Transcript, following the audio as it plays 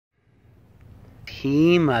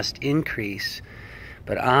He must increase,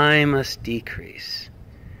 but I must decrease.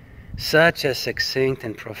 Such a succinct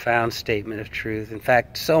and profound statement of truth. In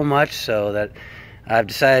fact, so much so that I've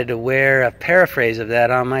decided to wear a paraphrase of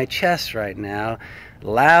that on my chest right now.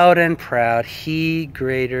 Loud and proud, He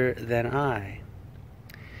greater than I.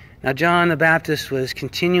 Now, John the Baptist was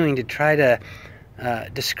continuing to try to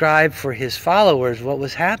describe for his followers what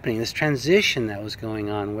was happening, this transition that was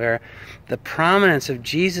going on, where the prominence of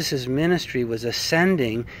Jesus' ministry was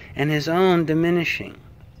ascending and his own diminishing.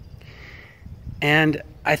 And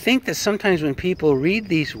I think that sometimes when people read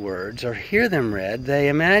these words or hear them read, they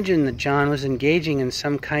imagine that John was engaging in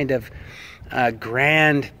some kind of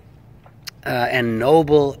grand and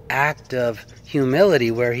noble act of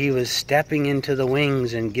humility where he was stepping into the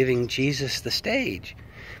wings and giving Jesus the stage.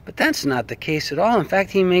 But that's not the case at all. In fact,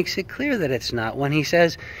 he makes it clear that it's not when he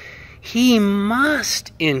says, He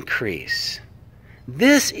must increase.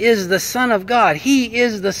 This is the Son of God. He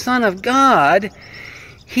is the Son of God.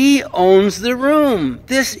 He owns the room.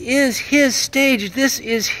 This is His stage. This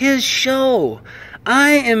is His show.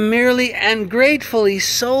 I am merely and gratefully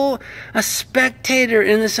so a spectator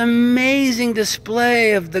in this amazing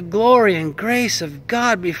display of the glory and grace of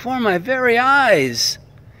God before my very eyes.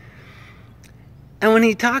 And when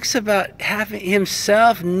he talks about having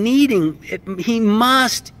himself needing it, he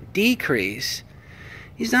must decrease.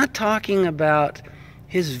 He's not talking about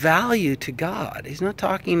his value to God. He's not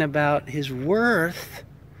talking about his worth.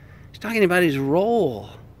 He's talking about his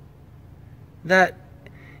role. That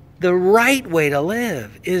the right way to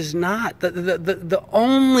live is not the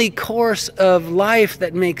only course of life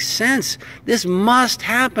that makes sense. This must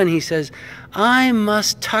happen, he says. I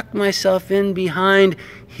must tuck myself in behind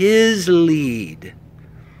His lead.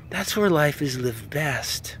 That's where life is lived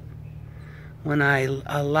best. When I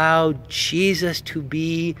allow Jesus to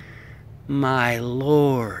be my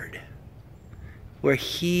Lord, where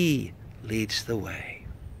He leads the way.